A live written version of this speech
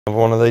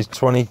One of these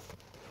 20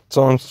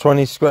 times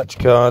 20 scratch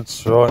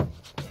cards, right?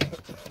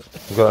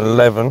 We've got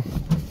 11,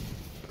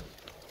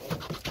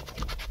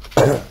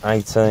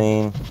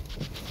 18,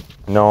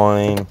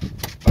 9,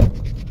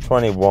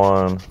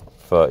 21,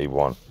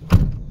 31.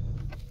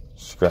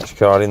 Scratch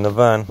card in the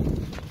van.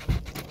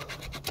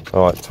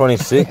 Alright,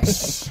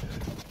 26,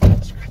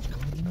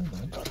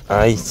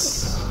 8,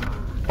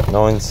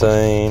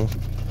 19,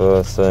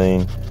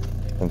 13,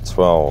 and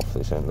 12.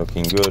 This ain't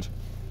looking good.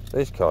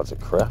 These cards are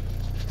crap.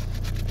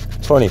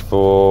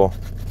 24,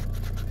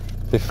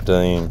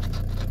 15,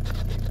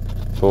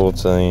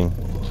 14,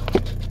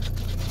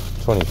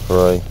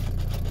 23,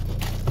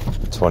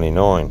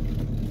 29,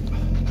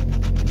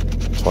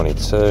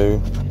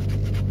 22,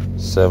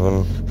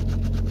 7,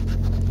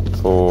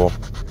 4,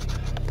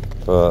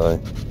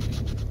 30,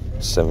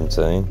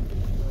 17.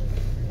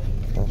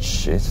 That's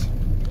shit.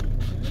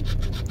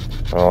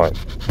 Alright.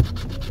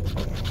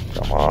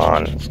 Come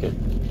on, let's get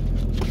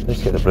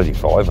the bloody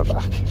fiver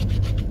back.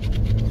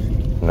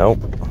 Nope.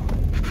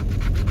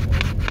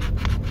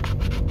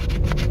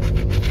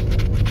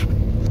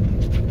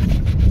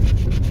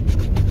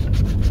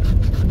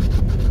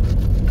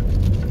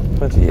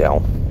 Bloody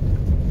hell.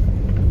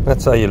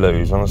 That's how you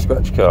lose on a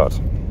scratch card.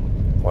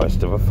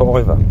 Waste of a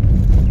fiver.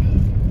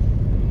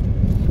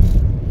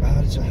 Ah,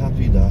 it's a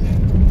happy day.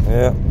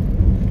 Yeah.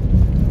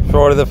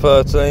 Friday the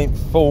 13th,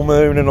 full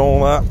moon and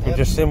all that. We've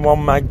just seen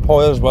one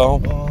magpie as well.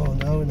 Oh,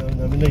 no.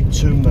 We need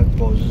 2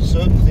 magpies. There's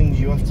certain things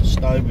you have to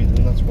stay with,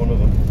 and that's one of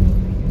them.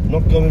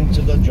 Not going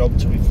to the job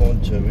till we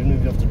find 2, even if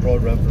you have to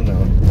drive around for an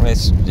hour.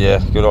 Yeah,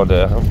 good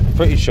idea. I'm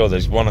pretty sure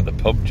there's one at the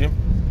pub, Jim.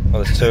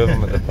 Well, there's 2 of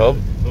them at the pub.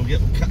 We'll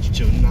catch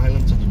 2 and nail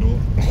them to the door.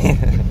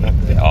 A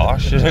bit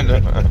harsh, isn't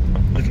it?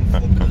 Little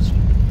fuckers.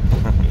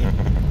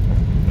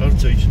 I'll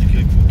teach you to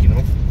keep fucking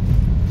off.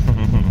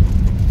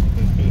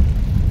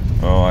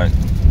 Alright.